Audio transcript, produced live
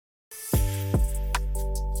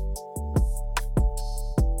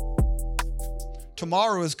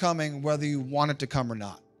Tomorrow is coming whether you want it to come or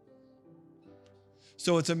not.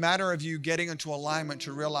 So it's a matter of you getting into alignment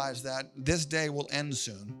to realize that this day will end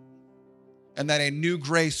soon and that a new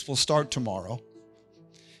grace will start tomorrow.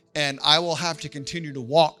 And I will have to continue to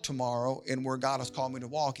walk tomorrow in where God has called me to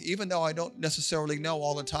walk, even though I don't necessarily know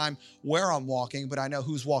all the time where I'm walking, but I know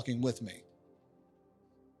who's walking with me.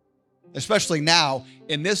 Especially now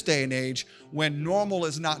in this day and age when normal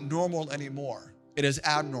is not normal anymore. It is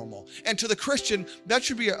abnormal. And to the Christian, that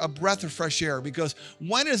should be a breath of fresh air, because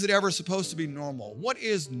when is it ever supposed to be normal? What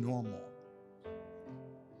is normal?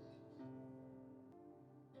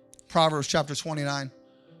 Proverbs chapter 29,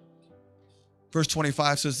 verse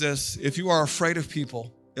 25 says this: if you are afraid of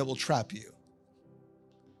people, it will trap you.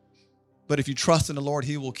 But if you trust in the Lord,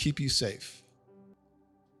 he will keep you safe.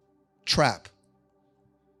 Trap.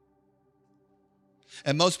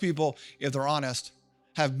 And most people, if they're honest,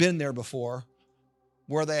 have been there before,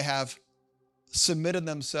 where they have submitted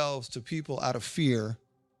themselves to people out of fear,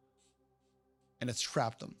 and it's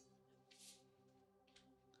trapped them.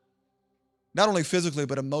 Not only physically,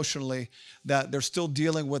 but emotionally, that they're still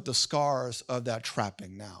dealing with the scars of that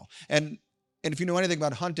trapping now. And if you know anything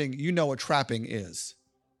about hunting, you know what trapping is.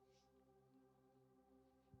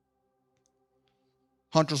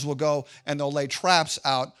 Hunters will go and they'll lay traps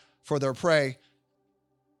out for their prey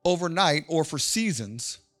overnight or for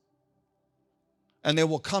seasons, and they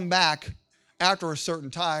will come back after a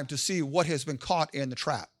certain time to see what has been caught in the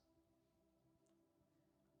trap.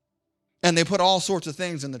 And they put all sorts of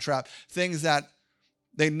things in the trap, things that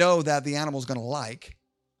they know that the animal's going to like,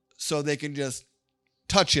 so they can just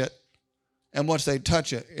touch it, and once they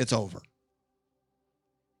touch it, it's over.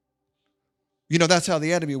 You know, that's how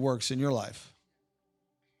the enemy works in your life.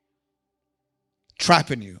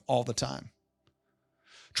 Trapping you all the time.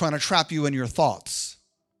 Trying to trap you in your thoughts.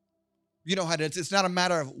 You know how it's not a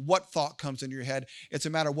matter of what thought comes in your head. It's a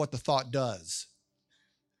matter of what the thought does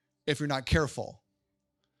if you're not careful.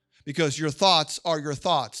 Because your thoughts are your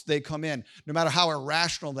thoughts. They come in. No matter how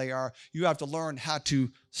irrational they are, you have to learn how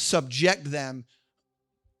to subject them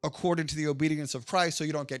according to the obedience of Christ so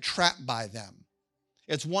you don't get trapped by them.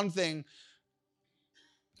 It's one thing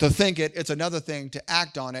to think it. It's another thing to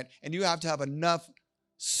act on it. And you have to have enough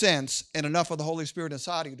sense and enough of the Holy Spirit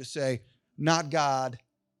inside of you to say, not God,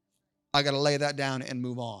 I got to lay that down and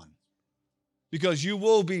move on. Because you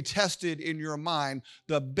will be tested in your mind.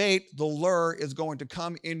 The bait, the lure is going to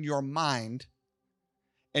come in your mind,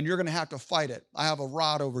 and you're going to have to fight it. I have a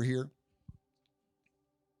rod over here.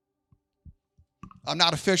 I'm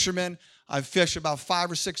not a fisherman. I've fished about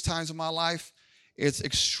 5 or 6 times in my life. It's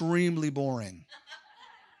extremely boring.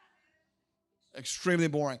 Extremely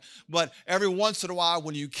boring. But every once in a while,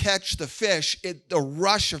 when you catch the fish, the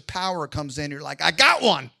rush of power comes in. You're like, I got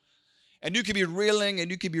one. And you can be reeling,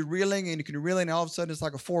 and you can be reeling, and you can be reeling, and all of a sudden it's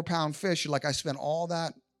like a 4-pound fish. You're like, I spent all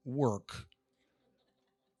that work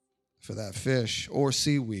for that fish or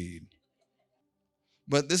seaweed.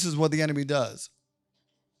 But this is what the enemy does.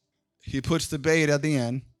 He puts the bait at the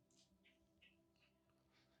end,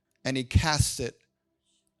 and he casts it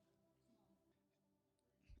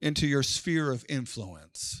into your sphere of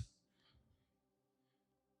influence.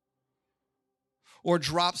 Or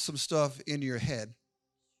drops some stuff into your head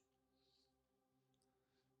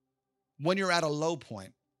when you're at a low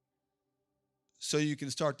point, so you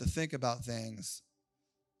can start to think about things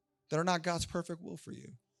that are not God's perfect will for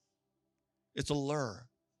you. It's a lure.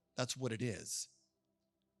 That's what it is.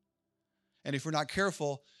 And if you're not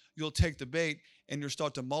careful, you'll take the bait and you'll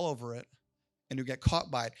start to mull over it and you'll get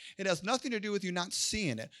caught by it. It has nothing to do with you not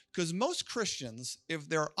seeing it, because most Christians, if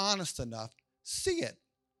they're honest enough, see it.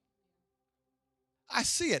 I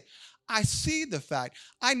see it. I see the fact.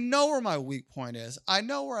 I know where my weak point is. I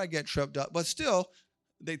know where I get tripped up, but still,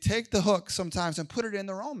 they take the hook sometimes and put it in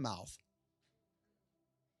their own mouth.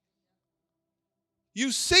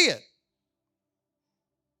 You see it.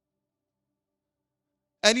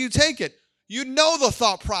 And you take it. You know the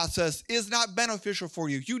thought process is not beneficial for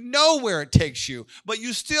you. You know where it takes you, but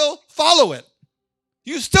you still follow it.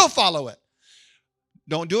 You still follow it.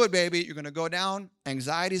 Don't do it, baby. You're going to go down.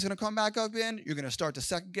 Anxiety is going to come back up in. You're going to start to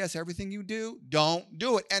second guess everything you do. Don't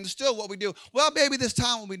do it. And still what we do, well, baby, this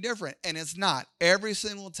time will be different. And it's not. Every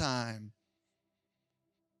single time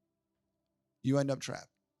you end up trapped.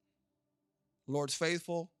 Lord's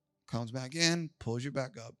faithful, comes back in, pulls you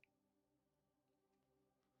back up.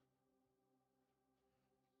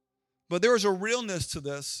 But there is a realness to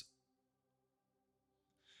this,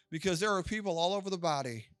 because there are people all over the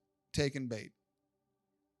body taking bait.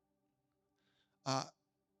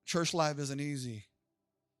 Church life isn't easy.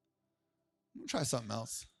 I'm going to try something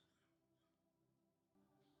else.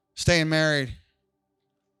 Staying married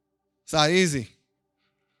It's not easy.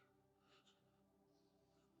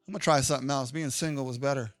 I'm going to try something else. Being single was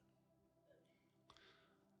better.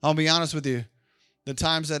 I'll be honest with you. The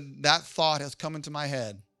times that that thought has come into my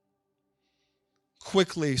head,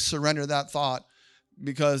 quickly surrender that thought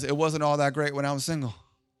because it wasn't all that great when I was single.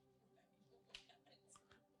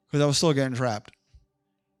 Because I was still getting trapped.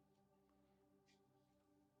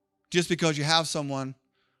 Just because you have someone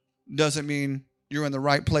doesn't mean you're in the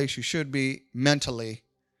right place you should be mentally.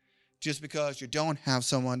 Just because you don't have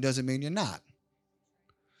someone doesn't mean you're not.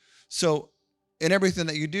 So in everything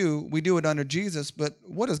that you do, we do it under Jesus, but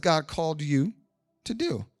what has God called you to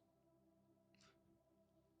do?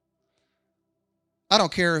 I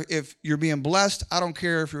don't care if you're being blessed. I don't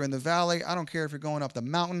care if you're in the valley. I don't care if you're going up the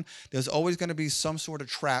mountain. There's always going to be some sort of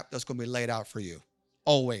trap that's going to be laid out for you.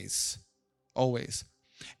 Always. Always.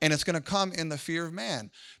 And it's going to come in the fear of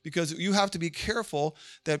man because you have to be careful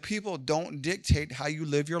that people don't dictate how you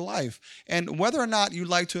live your life. And whether or not you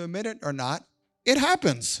like to admit it or not, it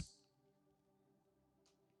happens.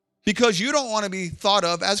 Because you don't want to be thought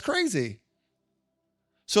of as crazy.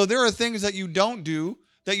 So there are things that you don't do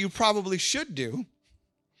that you probably should do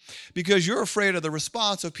because you're afraid of the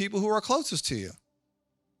response of people who are closest to you.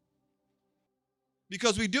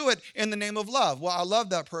 Because we do it in the name of love. Well, I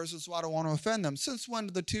love that person, so I don't want to offend them. Since when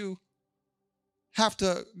do the two have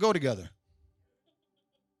to go together?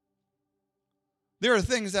 There are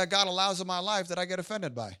things that God allows in my life that I get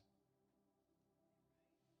offended by.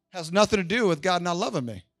 Has nothing to do with God not loving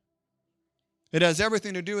me. It has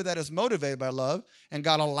everything to do with that it's motivated by love, and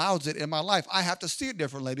God allows it in my life. I have to see it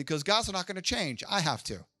differently because God's not going to change. I have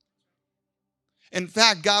to. In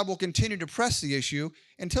fact, God will continue to press the issue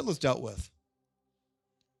until it's dealt with.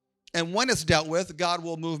 And when it's dealt with, God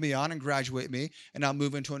will move me on and graduate me, and I'll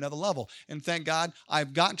move into another level. And thank God,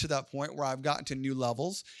 I've gotten to that point where I've gotten to new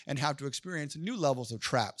levels and have to experience new levels of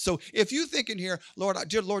trap. So if you think in here, Lord,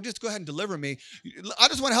 dear Lord, just go ahead and deliver me. I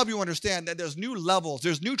just want to help you understand that there's new levels.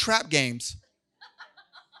 There's new trap games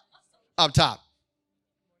up top.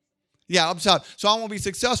 Yeah, up top. So I want to be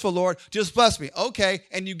successful, Lord. Just bless me. Okay.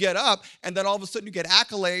 And you get up, and then all of a sudden you get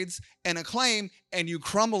accolades and acclaim, and you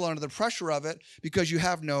crumble under the pressure of it because you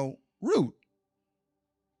have no root,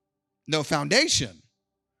 no foundation.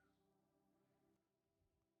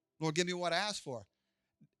 Lord, give me what I asked for.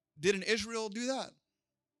 Didn't Israel do that?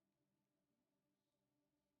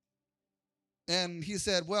 And he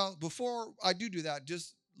said, well, before I do that,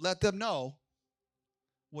 just let them know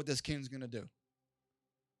what this king's going to do.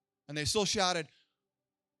 And they still shouted,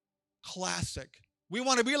 classic. We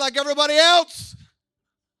want to be like everybody else.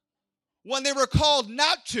 When they were called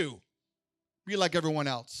not to be like everyone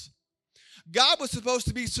else. God was supposed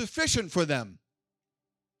to be sufficient for them.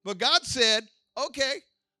 But God said, okay,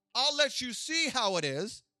 I'll let you see how it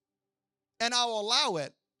is, and I'll allow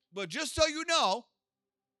it. But just so you know,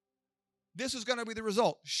 this is going to be the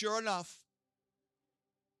result. Sure enough,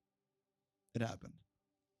 it happened.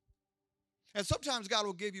 And sometimes God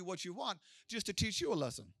will give you what you want just to teach you a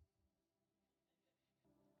lesson.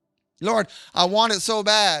 Lord, I want it so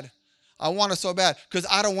bad. I want it so bad because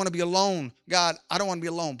I don't want to be alone. God, I don't want to be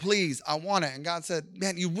alone. Please, I want it. And God said,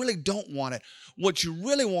 man, you really don't want it. What you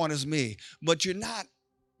really want is me, but you're not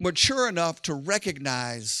mature enough to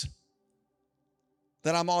recognize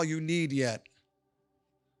that I'm all you need yet.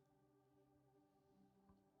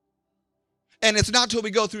 And it's not till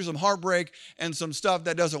we go through some heartbreak and some stuff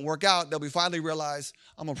that doesn't work out that we finally realize,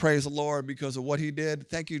 I'm going to praise the Lord because of what he did.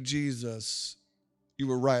 Thank you, Jesus. You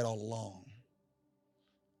were right all along.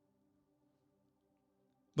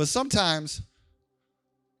 But sometimes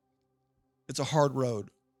it's a hard road.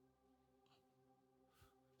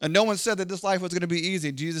 And no one said that this life was going to be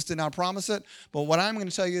easy. Jesus did not promise it. But what I'm going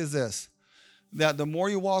to tell you is this, that the more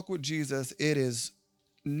you walk with Jesus, it is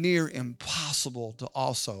near impossible to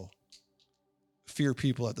also fear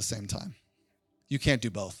people at the same time. You can't do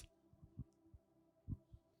both.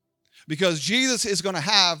 Because Jesus is going to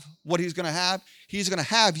have what he's going to have. He's going to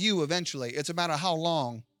have you eventually. It's a matter of how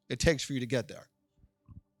long it takes for you to get there.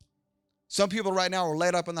 Some people right now are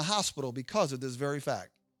laid up in the hospital because of this very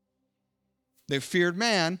fact. They feared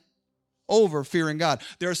man over fearing God.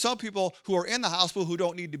 There are some people who are in the hospital who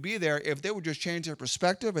don't need to be there. If they would just change their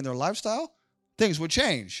perspective and their lifestyle, things would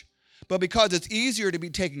change. But because it's easier to be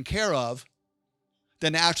taken care of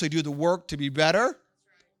than to actually do the work to be better,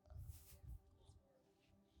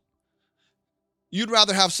 you'd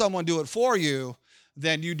rather have someone do it for you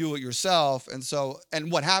than you do it yourself.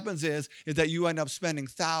 And what happens is that you end up spending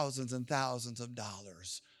thousands and thousands of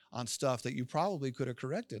dollars on stuff that you probably could have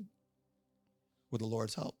corrected with the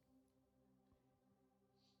Lord's help.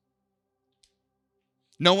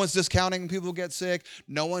 No one's discounting people get sick.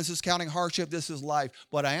 No one's discounting hardship. This is life.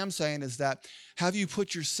 What I am saying is that, have you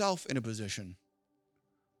put yourself in a position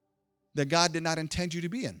that God did not intend you to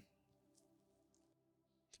be in?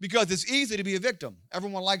 Because it's easy to be a victim.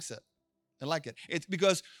 Everyone likes it. They like it. It's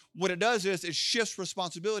because what it does is it shifts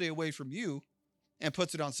responsibility away from you and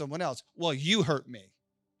puts it on someone else. Well, you hurt me.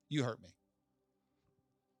 You hurt me.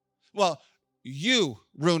 Well, you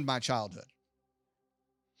ruined my childhood.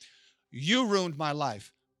 You ruined my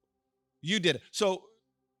life. You did it. So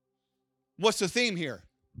what's the theme here?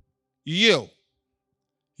 You.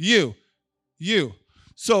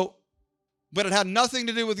 So, but it had nothing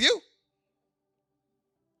to do with you.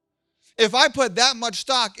 If I put that much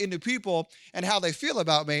stock into people and how they feel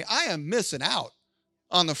about me, I am missing out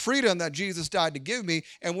on the freedom that Jesus died to give me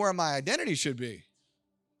and where my identity should be.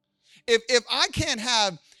 If I can't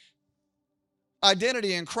have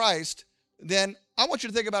identity in Christ, then I want you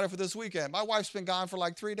to think about it for this weekend. My wife's been gone for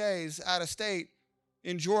like 3 days out of state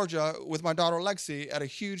in Georgia with my daughter Lexi at a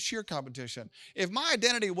huge cheer competition. If my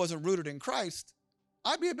identity wasn't rooted in Christ,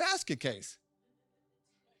 I'd be a basket case.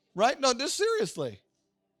 Right? No, just seriously.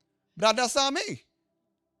 But that's not me.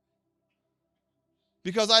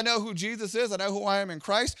 Because I know who Jesus is. I know who I am in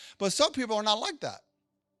Christ. But some people are not like that.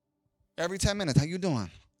 Every 10 minutes, how you doing?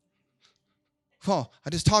 Oh, I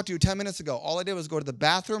just talked to you 10 minutes ago. All I did was go to the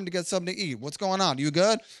bathroom to get something to eat. What's going on? You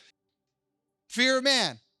good? Fear of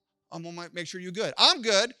man. I'm going to make sure you're good. I'm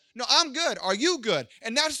good. No, I'm good. Are you good?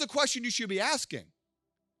 And that's the question you should be asking.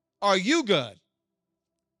 Are you good?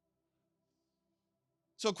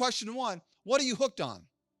 So question 1, what are you hooked on?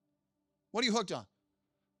 What are you hooked on?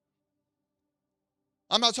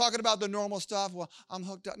 I'm not talking about the normal stuff. Well, I'm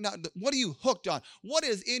hooked on. No, what are you hooked on? What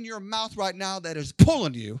is in your mouth right now that is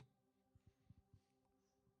pulling you?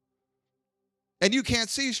 And you can't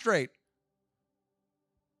see straight.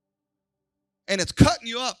 And it's cutting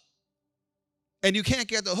you up. And you can't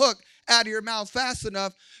get the hook out of your mouth fast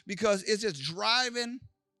enough because it's just driving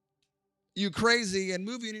you crazy and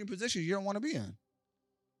moving you in positions you don't want to be in.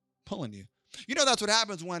 Pulling you. You know that's what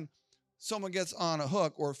happens when someone gets on a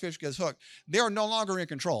hook or a fish gets hooked. They are no longer in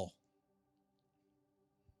control.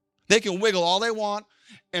 They can wiggle all they want,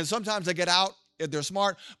 and sometimes they get out if they're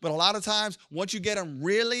smart, but a lot of times, once you get them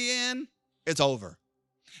really in, it's over.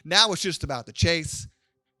 Now it's just about the chase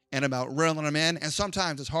and about reeling them in, and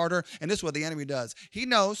sometimes it's harder, and this is what the enemy does. He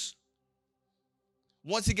knows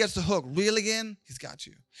once he gets the hook really in, he's got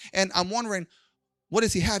you. And I'm wondering, what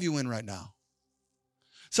does he have you in right now?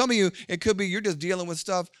 Some of you, it could be you're just dealing with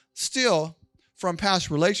stuff still from past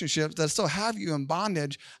relationships that still have you in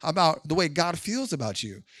bondage about the way God feels about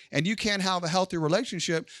you. And you can't have a healthy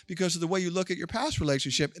relationship because of the way you look at your past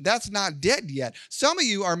relationship. That's not dead yet. Some of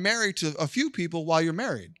you are married to a few people while you're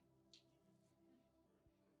married.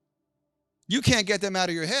 You can't get them out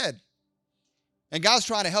of your head. And God's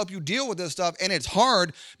trying to help you deal with this stuff, and it's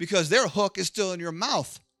hard because their hook is still in your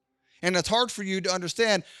mouth. And it's hard for you to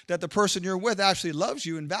understand that the person you're with actually loves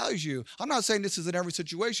you and values you. I'm not saying this is in every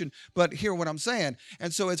situation, but hear what I'm saying.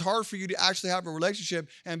 And so it's hard for you to actually have a relationship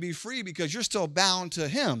and be free because you're still bound to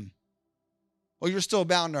him or you're still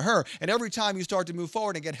bound to her. And every time you start to move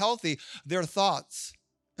forward and get healthy, their thoughts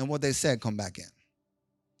and what they said come back in.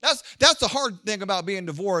 That's the hard thing about being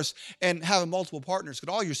divorced and having multiple partners,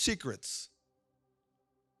 because all your secrets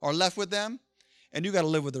are left with them and you got to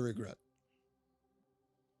live with the regret.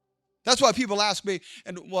 That's why people ask me,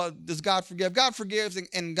 and well, does God forgive? God forgives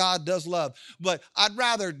and God does love. But I'd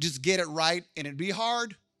rather just get it right and it be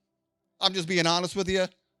hard. I'm just being honest with you.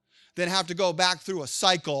 Than have to go back through a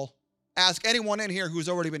cycle. Ask anyone in here who's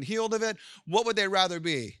already been healed of it, what would they rather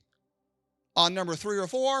be? On number 3 or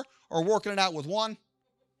 4 or working it out with 1?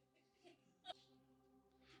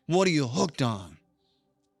 What are you hooked on?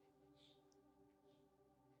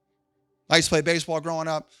 I used to play baseball growing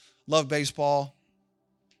up. Loved baseball.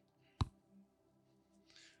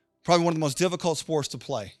 Probably one of the most difficult sports to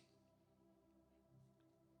play.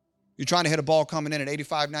 You're trying to hit a ball coming in at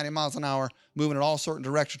 85, 90 miles an hour, moving in all certain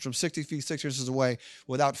directions from 60 feet, 6 inches away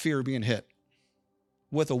without fear of being hit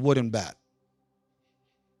with a wooden bat.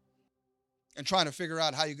 And trying to figure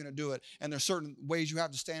out how you're going to do it. And there's certain ways you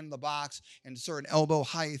have to stand in the box and certain elbow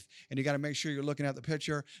height. And you got to make sure you're looking at the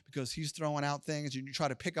pitcher because he's throwing out things. And you try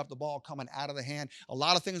to pick up the ball coming out of the hand. A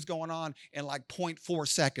lot of things going on in like 0.4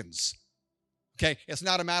 seconds. Okay, it's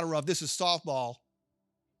not a matter of this is softball.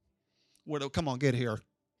 Come on, get here.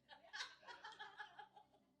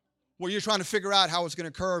 Where you're trying to figure out how it's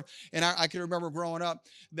going to curve. And I can remember growing up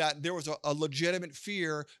that there was a legitimate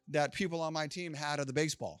fear that people on my team had of the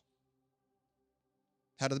baseball.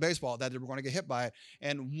 That they were going to get hit by it.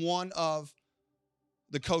 And one of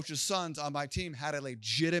the coach's sons on my team had a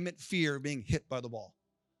legitimate fear of being hit by the ball.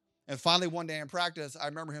 And finally, one day in practice, I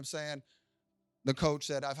remember him saying, the coach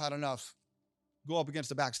said, I've had enough. Go up against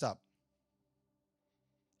the backstop.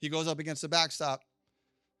 He goes up against the backstop.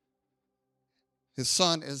 His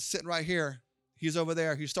son is sitting right here. He's over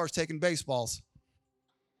there. He starts taking baseballs,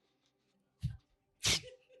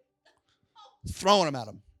 throwing them at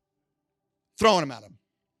him,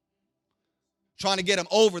 trying to get him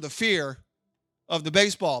over the fear of the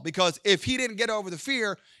baseball. Because if he didn't get over the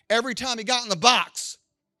fear, every time he got in the box,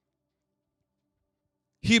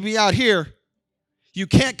 he'd be out here. You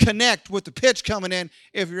can't connect with the pitch coming in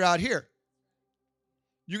if you're out here.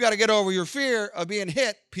 You got to get over your fear of being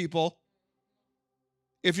hit, people,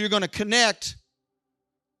 if you're going to connect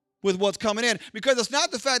with what's coming in. Because it's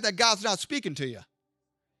not the fact that God's not speaking to you.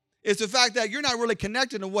 It's the fact that you're not really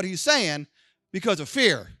connected to what he's saying because of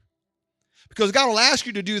fear. Because God will ask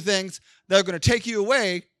you to do things that are going to take you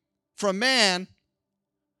away from man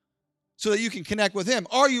so that you can connect with him.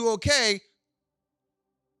 Are you okay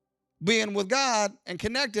being with God and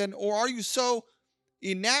connected, or are you so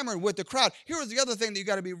enamored with the crowd? Here's the other thing that you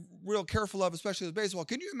got to be real careful of, especially with baseball.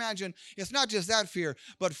 Can you imagine, it's not just that fear,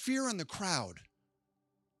 but fear in the crowd.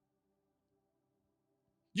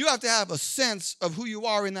 You have to have a sense of who you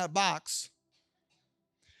are in that box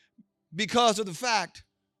because of the fact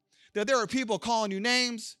that there are people calling you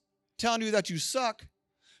names, telling you that you suck,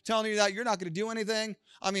 telling you that you're not going to do anything.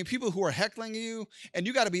 I mean, people who are heckling you, and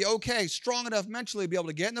you got to be okay, strong enough mentally to be able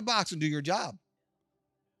to get in the box and do your job.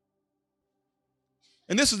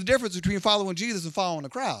 And this is the difference between following Jesus and following the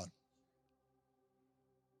crowd.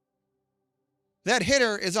 That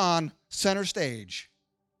hitter is on center stage.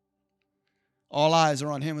 All eyes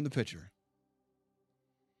are on him and the pitcher.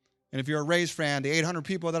 And if you're a Rays fan, the 800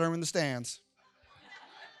 people that are in the stands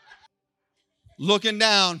looking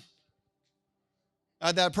down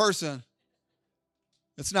at that person,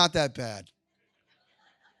 it's not that bad.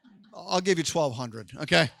 I'll give you 1,200,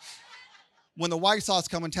 okay? When the White Sox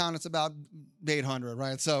come in town, it's about 800,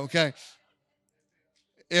 right? So, okay.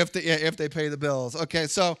 If they pay the bills. Okay,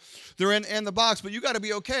 so they're in the box, but you got to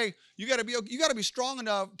be okay. You got to be strong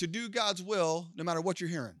enough to do God's will no matter what you're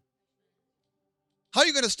hearing. How are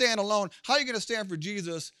you going to stand alone? How are you going to stand for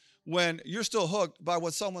Jesus when you're still hooked by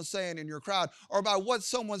what someone's saying in your crowd or by what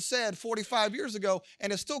someone said 45 years ago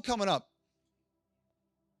and it's still coming up?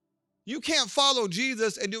 You can't follow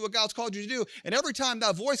Jesus and do what God's called you to do. And every time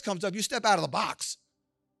that voice comes up, you step out of the box.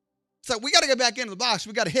 It's like, we got to get back into the box.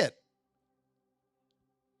 We got to hit.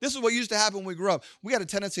 This is what used to happen when we grew up. We had a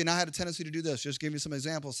tendency, and I had a tendency to do this. Just give you some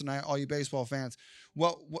examples tonight, all you baseball fans.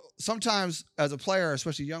 Well, sometimes as a player,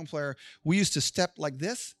 especially a young player, we used to step like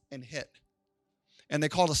this and hit. And they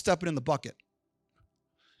called us stepping in the bucket.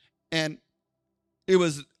 And it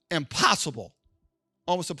was impossible,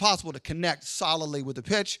 almost impossible to connect solidly with the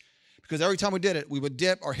pitch because every time we did it, we would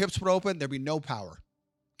dip, our hips would open, there'd be no power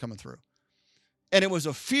coming through. And it was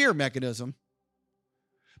a fear mechanism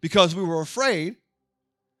because we were afraid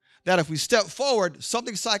that if we step forward,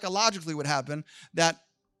 something psychologically would happen that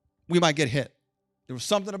we might get hit. There was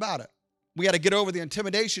something about it. We had to get over the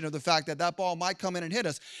intimidation of the fact that that ball might come in and hit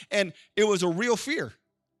us. And it was a real fear.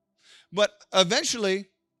 But eventually,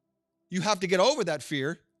 you have to get over that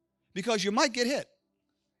fear because you might get hit.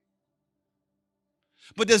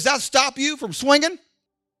 But does that stop you from swinging?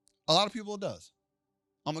 A lot of people it does.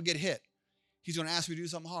 I'm going to get hit. He's going to ask me to do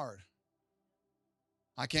something hard.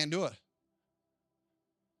 I can't do it.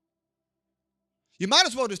 You might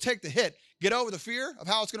as well just take the hit, get over the fear of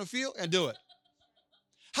how it's going to feel, and do it.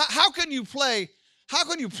 How can you play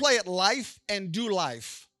at life and do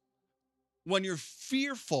life when you're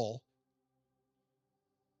fearful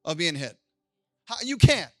of being hit? You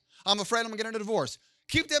can't. I'm afraid I'm going to get into a divorce.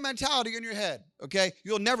 Keep that mentality in your head, okay?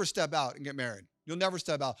 You'll never step out and get married. You'll never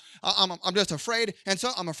step out. I'm just afraid, and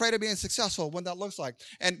so I'm afraid of being successful, what that looks like.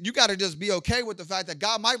 And you got to just be okay with the fact that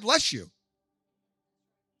God might bless you.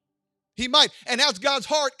 He might. And that's God's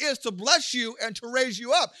heart, is to bless you and to raise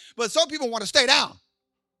you up. But some people want to stay down.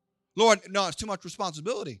 Lord, no, it's too much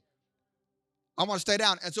responsibility. I want to stay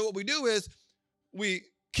down. And so what we do is we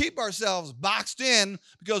keep ourselves boxed in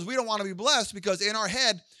because we don't want to be blessed, because in our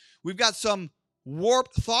head, we've got some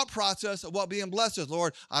warped thought process of what being blessed is.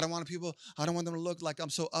 Lord, I don't want them to look like I'm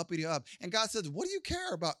so uppity up. And God says, what do you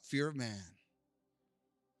care about fear of man?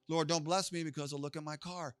 Lord, don't bless me because they'll look at my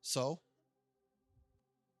car. So?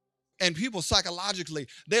 And people psychologically,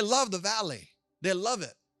 they love the valley. They love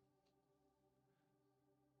it.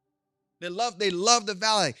 They love the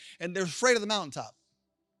valley, and they're afraid of the mountaintop.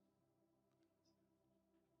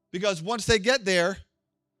 Because once they get there,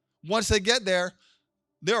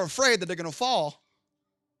 they're afraid that they're going to fall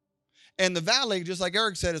And the valley, just like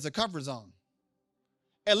Eric said, is a comfort zone.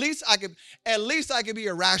 At least I could be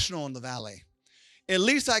irrational in the valley. At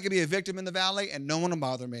least I could be a victim in the valley and no one will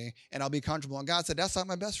bother me and I'll be comfortable. And God said, that's not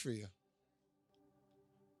my best for you.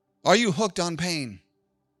 Are you hooked on pain?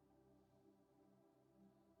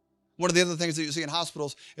 One of the other things that you see in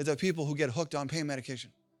hospitals is that people who get hooked on pain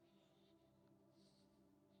medication.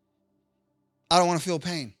 I don't want to feel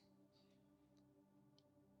pain.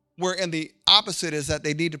 Where in the opposite is that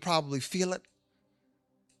they need to probably feel it,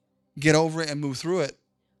 get over it, and move through it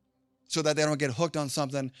so that they don't get hooked on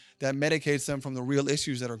something that medicates them from the real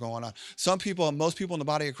issues that are going on. Some people, most people in the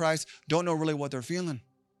body of Christ don't know really what they're feeling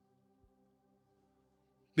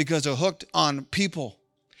because they're hooked on people.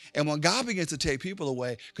 And when God begins to take people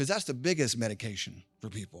away, because that's the biggest medication for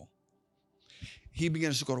people, he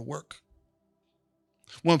begins to go to work.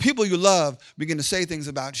 When people you love begin to say things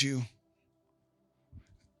about you,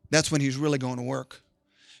 that's when he's really going to work.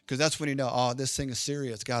 Because that's when you know, oh, this thing is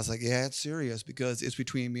serious. God's like, yeah, it's serious because it's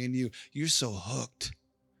between me and you. You're so hooked.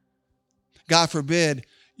 God forbid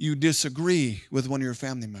you disagree with one of your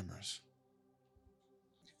family members.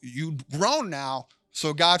 You've grown now,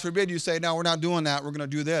 so God forbid you say, no, we're not doing that. We're going to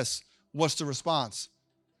do this. What's the response?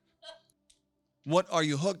 What are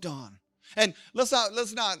you hooked on? And let's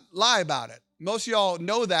not lie about it. Most of y'all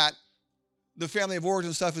know that the family of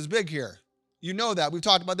origin stuff is big here. You know that. We've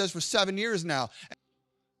talked about this for 7 years now.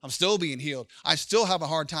 I'm still being healed. I still have a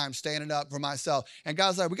hard time standing up for myself. And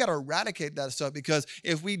God's like, we got to eradicate that stuff because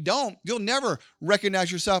if we don't, you'll never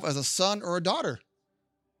recognize yourself as a son or a daughter.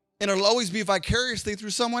 And it'll always be vicariously through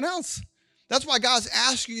someone else. That's why God's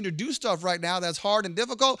asking you to do stuff right now that's hard and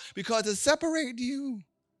difficult because it's separating you.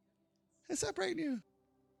 It's separating you.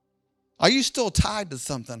 Are you still tied to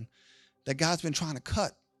something that God's been trying to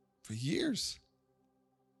cut for years?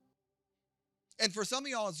 And for some of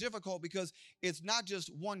y'all, it's difficult because it's not just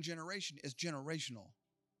one generation, it's generational.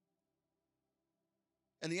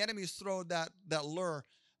 And the enemy's thrown that lure,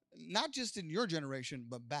 not just in your generation,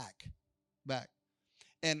 but back.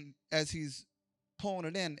 And as he's pulling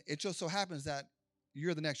it in, it just so happens that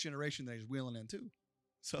you're the next generation that he's wheeling in too.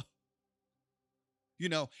 So, you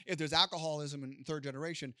know, if there's alcoholism in third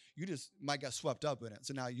generation, you just might get swept up in it.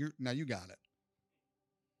 So now you got it.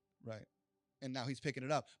 Right. And now he's picking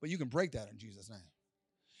it up. But you can break that in Jesus' name.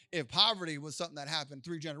 If poverty was something that happened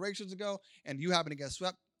 3 generations ago and you happen to get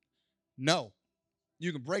swept, no.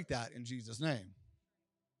 You can break that in Jesus' name.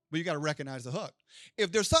 But you got to recognize the hook.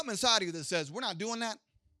 If there's something inside of you that says, we're not doing that,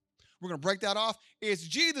 we're going to break that off, it's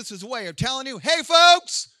Jesus' way of telling you, hey,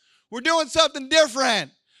 folks, we're doing something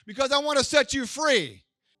different because I want to set you free.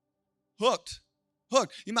 Hooked. I'm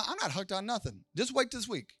not hooked on nothing. Just wait this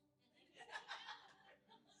week.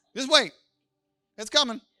 Just wait. It's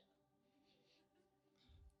coming.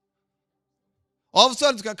 All of a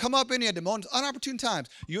sudden, it's going to come up in you at the most unopportune times.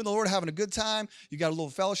 You and the Lord are having a good time. You got a little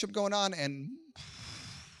fellowship going on, and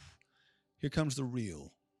here comes the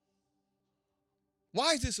real.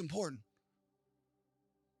 Why is this important?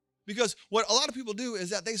 Because what a lot of people do is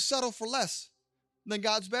that they settle for less than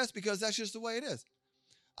God's best because that's just the way it is.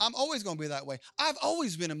 I'm always going to be that way. I've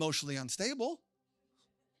always been emotionally unstable.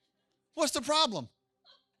 What's the problem?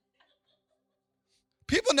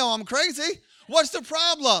 People know I'm crazy. What's the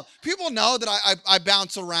problem? People know that I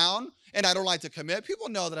bounce around and I don't like to commit. People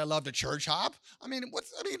know that I love to church hop. I mean,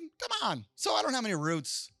 come on. So I don't have any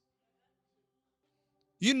roots.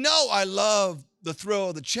 You know I love the thrill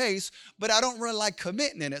of the chase, but I don't really like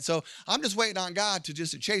committing in it. So I'm just waiting on God to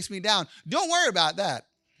chase me down. Don't worry about that.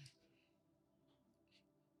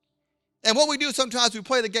 And what we do sometimes, we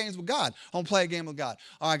play the games with God. I'm going to play a game with God.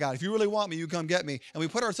 All right, God, if you really want me, you come get me. And we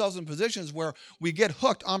put ourselves in positions where we get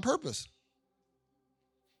hooked on purpose.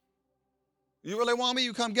 You really want me,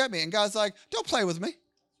 you come get me. And God's like, don't play with me.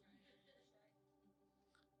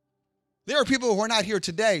 There are people who are not here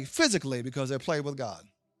today physically because they played with God.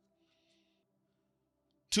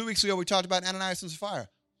 2 weeks ago, we talked about Ananias and Sapphira.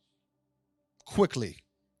 Quickly,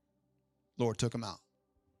 Lord took them out.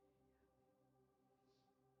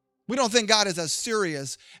 We don't think God is as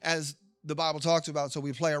serious as the Bible talks about, so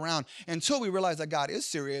we play around until we realize that God is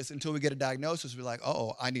serious, until we get a diagnosis. We're like,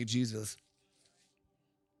 oh, I need Jesus.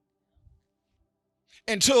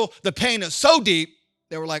 Until the pain is so deep,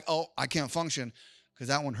 they were like, oh, I can't function because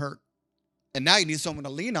that one hurt. And now you need someone to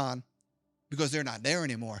lean on because they're not there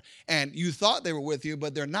anymore. And you thought they were with you,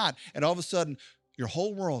 but they're not. And all of a sudden, your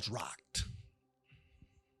whole world's rocked.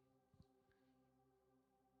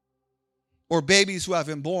 Or babies who have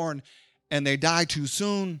been born and they die too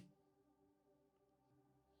soon.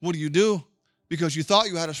 What do? Because you thought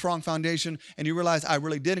you had a strong foundation and you realize I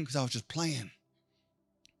really didn't because I was just playing.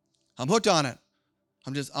 I'm hooked on it.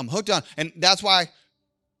 I'm hooked on. And that's why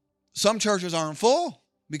some churches aren't full,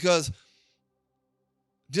 because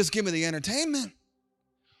just give me the entertainment.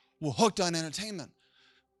 We're hooked on entertainment.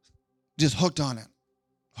 Just hooked on it.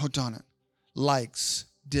 Hooked on it. Likes,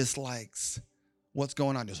 dislikes. What's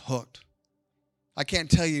going on? Just hooked. I can't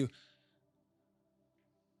tell you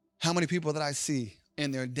how many people that I see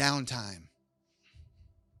in their downtime.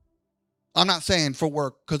 I'm not saying for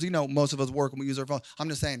work, because most of us work and we use our phone. I'm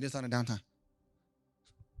just saying just on a downtime.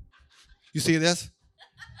 You see this?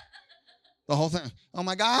 The whole thing. Oh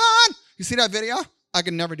my God. You see that video? I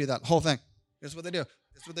can never do that. The whole thing. This is what they do.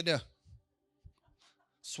 This is what they do.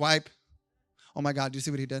 Swipe. Oh my God. Do you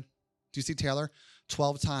see what he did? Do you see Taylor?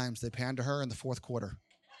 12 times they panned to her in the fourth quarter.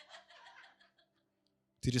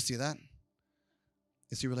 Did you see that?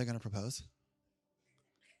 Is he really going to propose?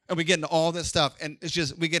 And we get into all this stuff, and it's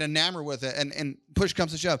just, we get enamored with it, and push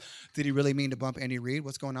comes to shove. Did he really mean to bump Andy Reid?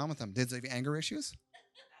 What's going on with him? Did he have anger issues?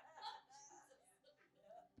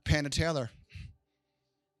 Pan to Taylor.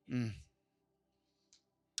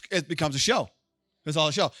 It becomes a show. It's all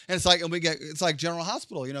a show. And it's like General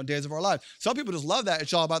Hospital, Days of Our Lives. Some people just love that.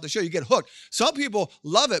 It's all about the show. You get hooked. Some people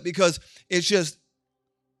love it because it's just,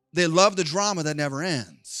 they love the drama that never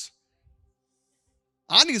ends.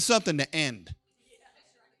 I need something to end.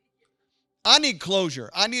 I need closure.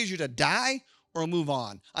 I need you to die or move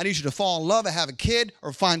on. I need you to fall in love and have a kid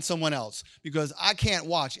or find someone else, because I can't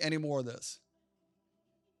watch any more of this.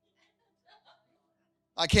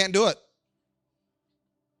 I can't do it.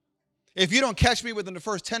 If you don't catch me within the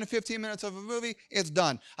first 10 to 15 minutes of a movie, it's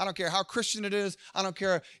done. I don't care how Christian it is. I don't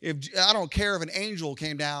care if an angel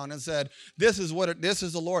came down and said, this is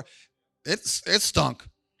the Lord. It stunk.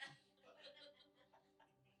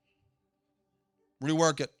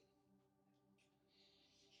 Rework it.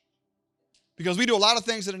 Because we do a lot of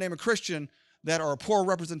things in the name of Christian that are a poor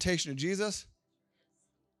representation of Jesus.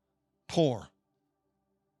 Poor.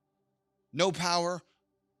 No power.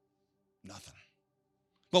 Nothing.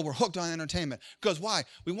 But we're hooked on entertainment. Because why?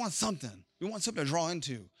 We want something. We want something to draw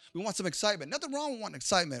into. We want some excitement. Nothing wrong with wanting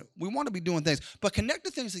excitement. We want to be doing things. But connect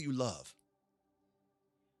to things that you love.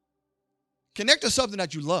 Connect to something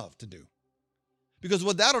that you love to do. Because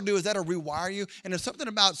what that'll do is that'll rewire you. And there's something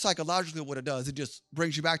about psychologically what it does. It just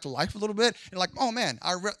brings you back to life a little bit. And like, oh man,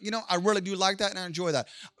 I really do like that, and I enjoy that.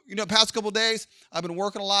 Past couple of days, I've been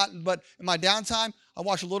working a lot, but in my downtime, I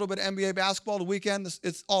watch a little bit of NBA basketball the weekend.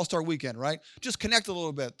 It's All-Star weekend, right? Just connect a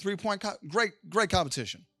little bit. 3-point, great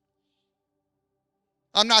competition.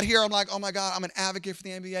 I'm not here, I'm like, oh my God, I'm an advocate for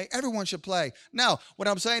the NBA. Everyone should play. No, what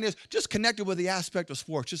I'm saying is just connected with the aspect of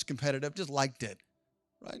sports, just competitive, just liked it,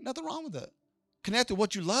 right? Nothing wrong with it. Connect to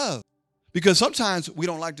what you love. Because sometimes we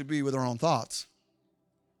don't like to be with our own thoughts.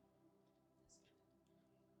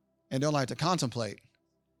 And don't like to contemplate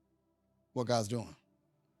what God's doing.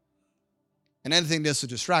 And anything that's to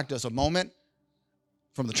distract us a moment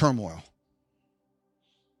from the turmoil.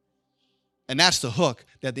 And that's the hook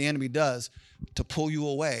that the enemy does to pull you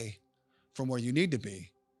away from where you need to be.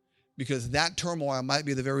 Because that turmoil might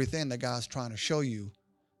be the very thing that God's trying to show you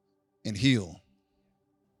and heal.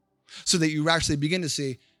 So that you actually begin to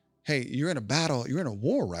see, hey, you're in a battle, you're in a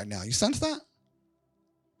war right now. You sense that?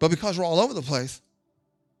 But because we're all over the place,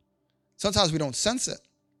 sometimes we don't sense it.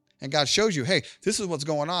 And God shows you, hey, this is what's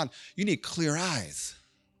going on. You need clear eyes.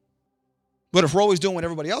 But if we're always doing what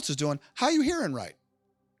everybody else is doing, how are you hearing right?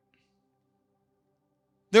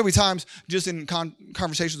 There'll be times just in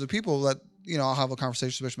conversations with people that, I'll have a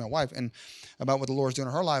conversation, especially with my wife, and about what the Lord's doing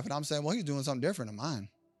in her life. And I'm saying, well, he's doing something different in mine.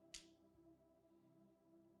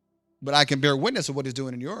 But I can bear witness of what he's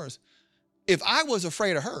doing in yours. If I was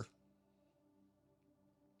afraid of her,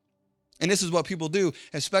 and this is what people do,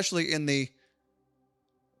 especially in the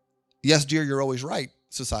yes, dear, you're always right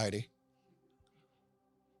society,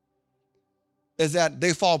 is that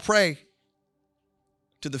they fall prey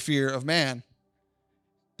to the fear of man.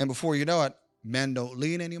 And before you know it, men don't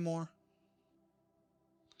lead anymore.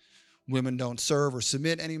 Women don't serve or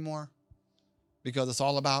submit anymore, because it's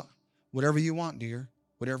all about whatever you want, dear.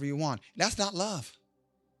 Whatever you want. That's not love.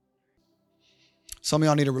 Some of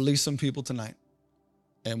y'all need to release some people tonight.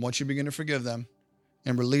 And once you begin to forgive them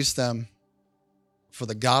and release them for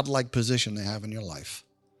the godlike position they have in your life,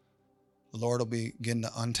 the Lord will begin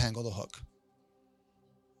to untangle the hook.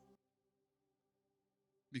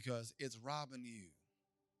 Because it's robbing you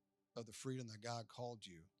of the freedom that God called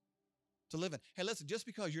you to live in. Hey, listen, just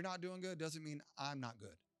because you're not doing good doesn't mean I'm not good.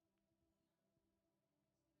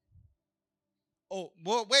 Oh,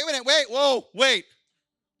 whoa,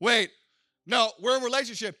 wait. No, we're in a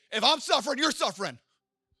relationship. If I'm suffering, you're suffering.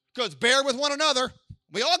 Because bear with one another.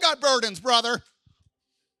 We all got burdens, brother.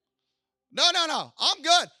 No. no. I'm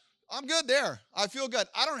good. I'm good there. I feel good.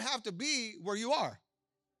 I don't have to be where you are.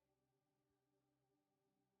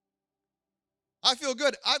 I feel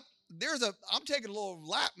good. I'm taking a little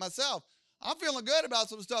lap myself. I'm feeling good about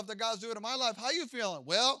some stuff that God's doing in my life. How you feeling?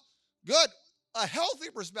 Well, good. A healthy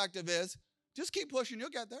perspective is just keep pushing. You'll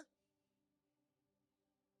get there.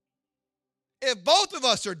 If both of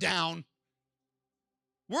us are down,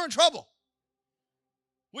 we're in trouble.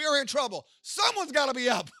 We are in trouble. Someone's got to be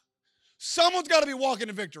up. Someone's got to be walking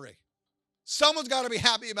in victory. Someone's got to be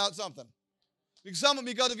happy about something.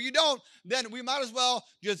 Because if you don't, then we might as well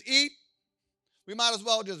just eat. We might as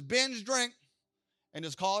well just binge drink and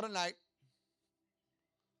just call it a night.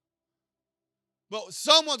 But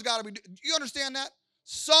someone's got to be, you understand that?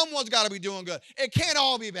 Someone's got to be doing good. It can't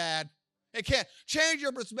all be bad. It can't. Change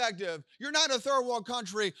your perspective. You're not in a third world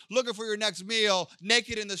country looking for your next meal,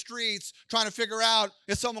 naked in the streets, trying to figure out,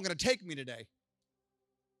 is someone going to take me today?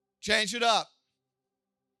 Change it up.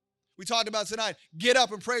 We talked about tonight. Get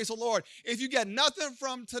up and praise the Lord. If you get nothing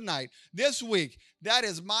from tonight, this week, that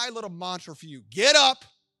is my little mantra for you. Get up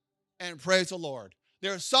and praise the Lord.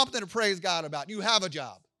 There's something to praise God about. You have a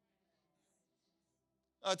job.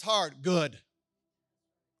 It's hard. Good.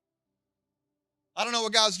 I don't know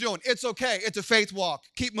what God's doing. It's okay. It's a faith walk.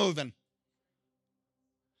 Keep moving.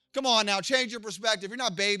 Come on now. Change your perspective. You're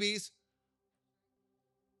not babies.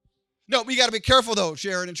 No, we got to be careful, though,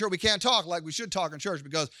 Sharon. In church, we can't talk like we should talk in church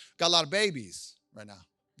because we've got a lot of babies right now.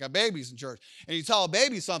 We've got babies in church. And you tell a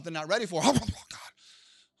baby something not ready for, oh, God,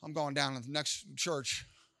 I'm going down to the next church.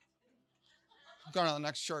 I'm going to the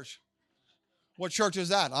next church. What church is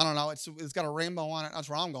that? I don't know. It's got a rainbow on it. That's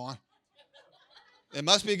where I'm going. It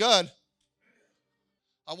must be good.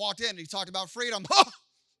 I walked in and he talked about freedom. Oh,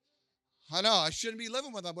 I know. I shouldn't be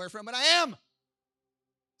living with my boyfriend, but I am.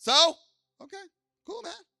 So, okay, cool,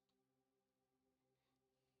 man.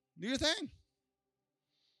 Do your thing.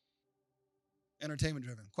 Entertainment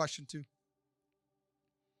driven. Question 2.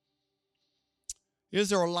 Is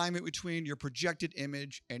there alignment between your projected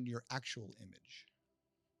image and your actual image?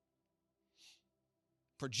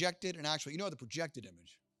 Projected and actual. You know the projected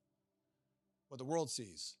image. What the world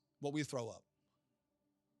sees. What we throw up.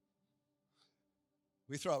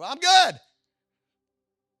 We throw up. I'm good.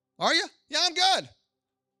 Are you? Yeah, I'm good.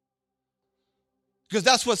 Because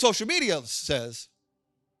that's what social media says.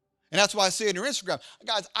 And that's why I see it in your Instagram.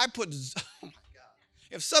 Guys, oh my God.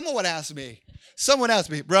 If someone asked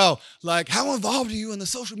me, bro, like, how involved are you in the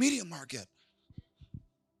social media market?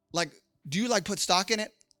 Like, do you like put stock in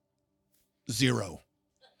it? 0.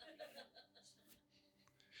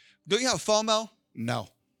 Do you have FOMO? No.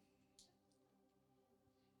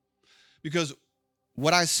 Because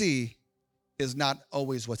what I see is not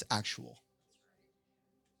always what's actual.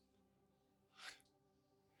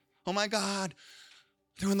 Oh my God,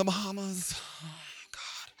 they're in the Bahamas. Oh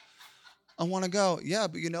God, I want to go. Yeah,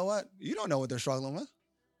 but you know what? You don't know what they're struggling with.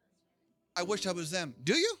 I wish I was them.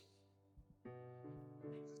 Do you?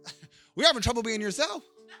 We're having trouble being yourself.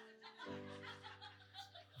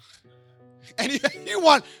 And you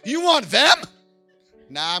want them?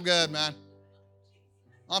 Nah, I'm good, man.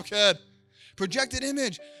 I'm good. Projected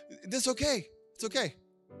image. This okay. It's okay.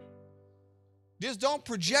 Just don't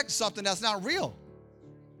project something that's not real.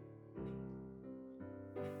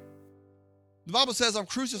 The Bible says I'm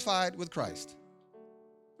crucified with Christ.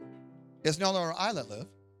 It's no longer I that live,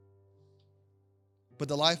 but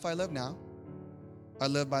the life I live now, I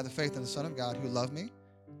live by the faith in the Son of God who loved me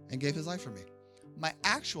and gave his life for me. My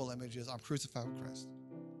actual image is I'm crucified with Christ.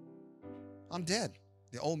 I'm dead.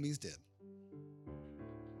 The old me's dead.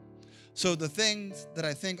 So the things that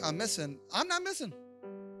I think I'm missing, I'm not missing.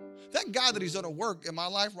 Thank God that he's done a work in my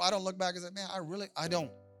life where I don't look back and say, man, I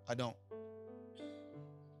don't.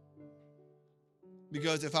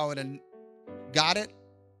 Because if I would have got it,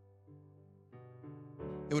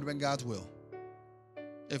 it would have been God's will.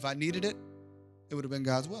 If I needed it, it would have been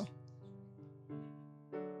God's will.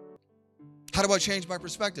 How do I change my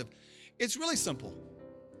perspective? It's really simple.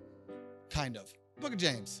 Kind of. Book of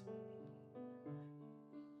James.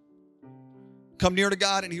 Come near to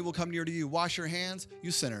God and he will come near to you. Wash your hands,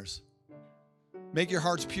 you sinners. Make your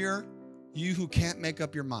hearts pure, you who can't make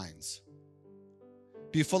up your minds.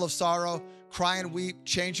 Be full of sorrow, cry and weep,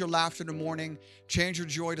 change your laughter to mourning, change your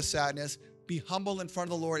joy to sadness. Be humble in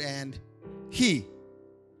front of the Lord and he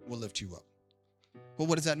will lift you up. Well,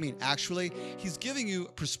 what does that mean? Actually, he's giving you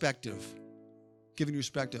perspective. Giving you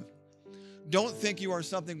perspective. Don't think you are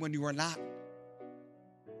something when you are not.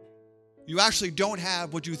 You actually don't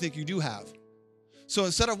have what you think you do have. So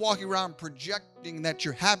instead of walking around projecting that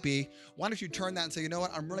you're happy, why don't you turn that and say, you know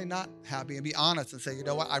what, I'm really not happy, and be honest and say, you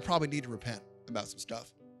know what, I probably need to repent about some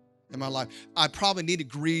stuff. in my life. I probably need to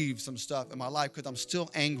grieve some stuff in my life because I'm still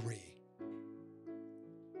angry.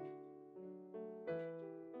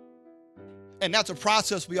 And that's a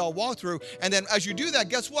process we all walk through. And then as you do that,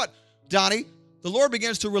 guess what, Donnie? The Lord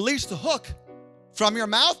begins to release the hook from your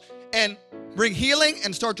mouth and bring healing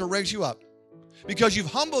and start to raise you up because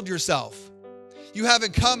you've humbled yourself. You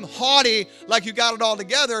haven't come haughty like you got it all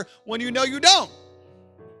together when you know you don't.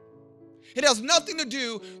 It has nothing to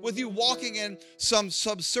do with you walking in some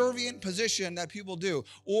subservient position that people do.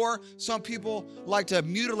 Or some people like to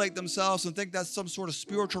mutilate themselves and think that's some sort of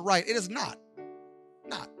spiritual right. It is not.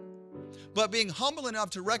 Not. But being humble enough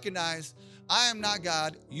to recognize, I am not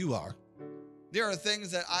God, you are. There are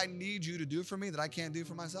things that I need you to do for me that I can't do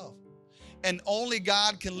for myself. And only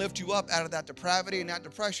God can lift you up out of that depravity and that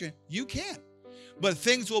depression. You can't. But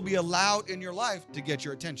things will be allowed in your life to get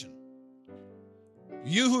your attention.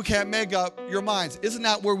 You who can't make up your minds, isn't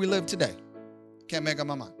that where we live today? Can't make up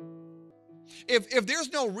my mind. If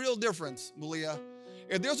there's no real difference, Malia,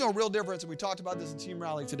 if there's no real difference, and we talked about this in Team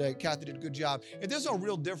Rally today, Kathy did a good job. If there's no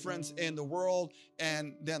real difference in the world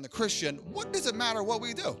and then the Christian, what does it matter what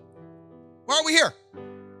we do? Why are we here?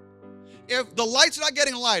 If the light's not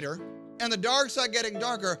getting lighter and the dark's not getting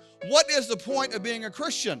darker, what is the point of being a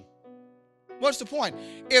Christian? What's the point?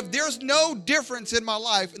 If there's no difference in my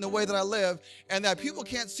life in the way that I live and that people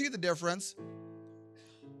can't see the difference,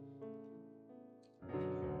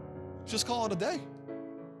 just call it a day.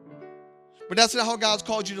 But that's not how God's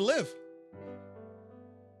called you to live.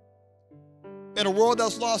 In a world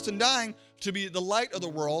that's lost and dying, to be the light of the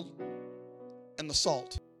world and the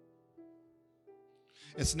salt.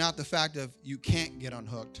 It's not the fact of you can't get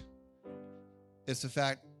unhooked. It's the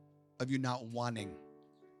fact of you not wanting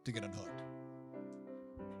to get unhooked.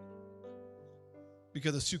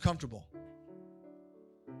 Because it's too comfortable.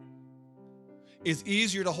 It's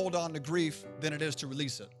easier to hold on to grief than it is to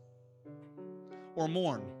release it or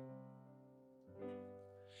mourn.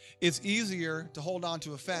 It's easier to hold on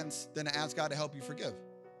to offense than to ask God to help you forgive.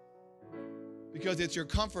 Because it's your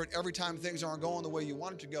comfort every time things aren't going the way you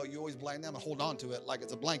want it to go, you always blame them and hold on to it like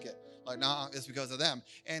it's a blanket. Like, nah, it's because of them.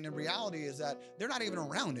 And the reality is that they're not even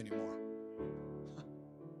around anymore.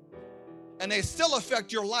 And they still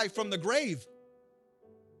affect your life from the grave.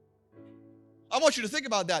 I want you to think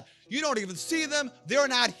about that. You don't even see them. They're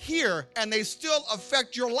not here, and they still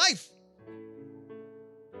affect your life.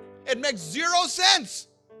 It makes zero sense.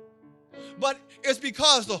 But it's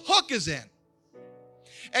because the hook is in.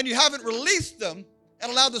 And you haven't released them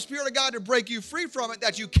and allowed the Spirit of God to break you free from it,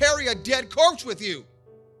 that you carry a dead corpse with you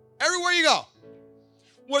everywhere you go.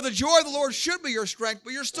 Where the joy of the Lord should be your strength,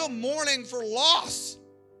 but you're still mourning for loss.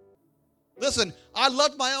 Listen, I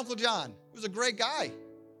loved my Uncle John. He was a great guy.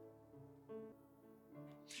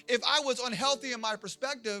 If I was unhealthy in my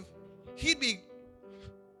perspective, he'd be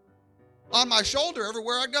on my shoulder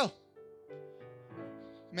everywhere I go.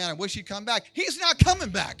 Man, I wish he'd come back. He's not coming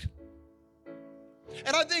back.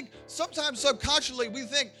 And I think sometimes subconsciously we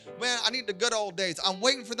think, man, I need the good old days. I'm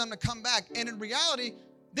waiting for them to come back. And in reality,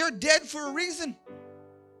 they're dead for a reason.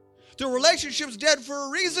 The relationship's dead for a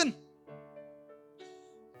reason.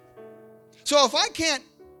 So if I can't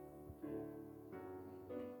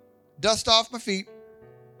dust off my feet,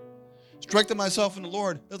 strengthen myself in the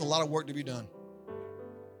Lord, there's a lot of work to be done.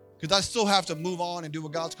 Because I still have to move on and do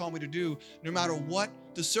what God's called me to do, no matter what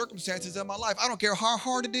the circumstances of my life. I don't care how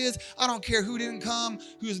hard it is. I don't care who didn't come,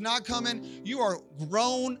 who's not coming. You are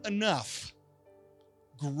grown enough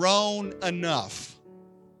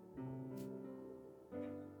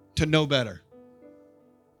to know better.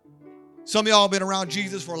 Some of y'all have been around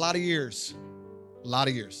Jesus for a lot of years.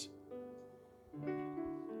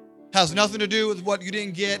 Has nothing to do with what you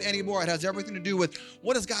didn't get anymore. It has everything to do with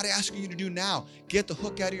what is God asking you to do now? Get the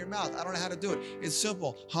hook out of your mouth. I don't know how to do it. It's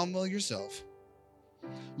simple. Humble yourself.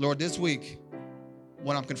 Lord, this week,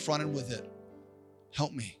 when I'm confronted with it,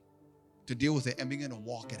 help me to deal with it and begin to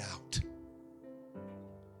walk it out.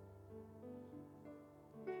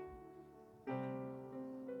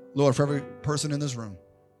 Lord, for every person in this room,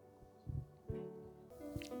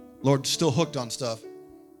 Lord, still hooked on stuff.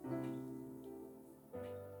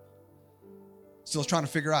 Still trying to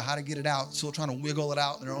figure out how to get it out. Still trying to wiggle it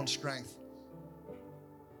out in their own strength.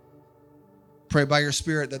 Pray by your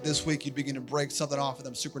Spirit that this week you'd begin to break something off of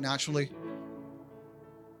them supernaturally.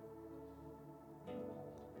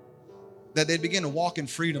 That they'd begin to walk in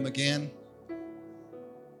freedom again.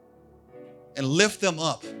 And lift them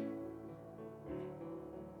up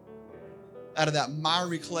out of that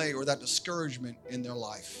miry clay or that discouragement in their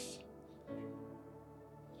life.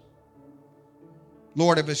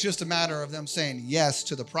 Lord, if it's just a matter of them saying yes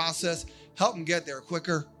to the process, help them get there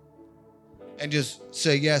quicker. and just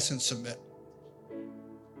say yes and submit.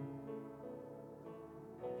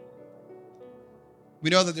 We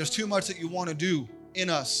know that there's too much that you want to do in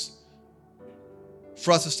us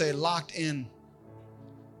for us to stay locked in.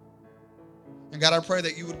 And God, I pray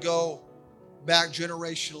that you would go back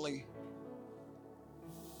generationally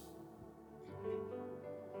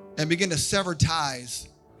and begin to sever ties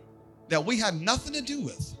that we had nothing to do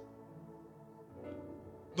with,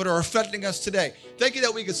 but are affecting us today. Thank you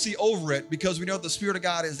that we can see over it, because we know the Spirit of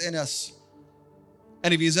God is in us.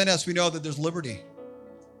 And if He's in us, we know that there's liberty.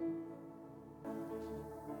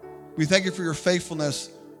 We thank you for your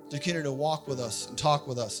faithfulness to continue to walk with us and talk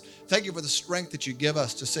with us. Thank you for the strength that you give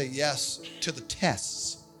us to say yes to the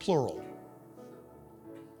tests, plural.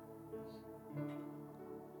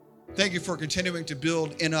 Thank you for continuing to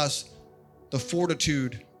build in us the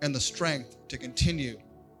fortitude and the strength to continue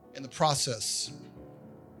in the process,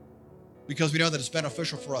 because we know that it's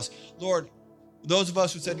beneficial for us. Lord, those of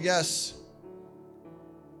us who said yes,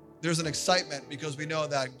 there's an excitement because we know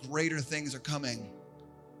that greater things are coming.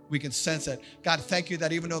 We can sense it. God, thank you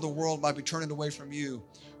that even though the world might be turning away from you,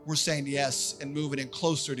 we're saying yes and moving in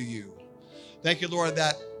closer to you. Thank you, Lord,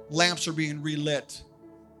 that lamps are being relit.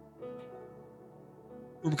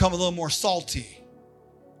 We become a little more salty,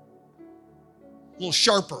 a little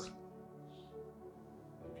sharper.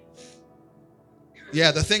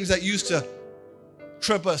 Yeah, the things that used to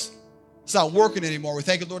trip us, it's not working anymore. We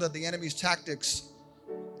thank you, Lord, that the enemy's tactics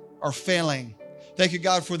are failing. Thank you,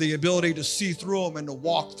 God, for the ability to see through them and to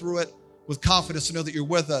walk through it with confidence, to know that you're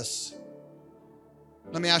with us.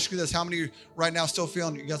 Let me ask you this. How many of you right now still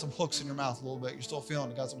feeling you got some hooks in your mouth a little bit? You're still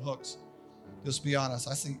feeling you got some hooks. Just be honest.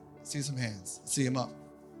 I see some hands. I see them up.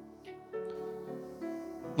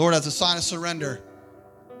 Lord, as a sign of surrender,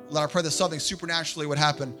 Lord, I pray that something supernaturally would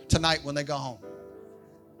happen tonight when they go home.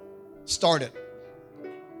 Start it.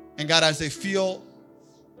 And God, as they feel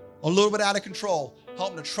a little bit out of control,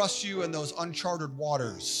 help them to trust you in those uncharted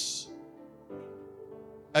waters.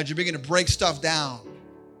 As you begin to break stuff down.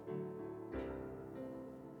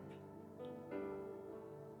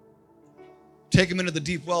 Take them into the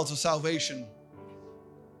deep wells of salvation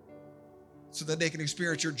so that they can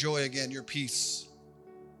experience your joy again, your peace.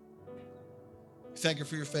 Thank you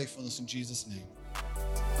for your faithfulness in Jesus' name.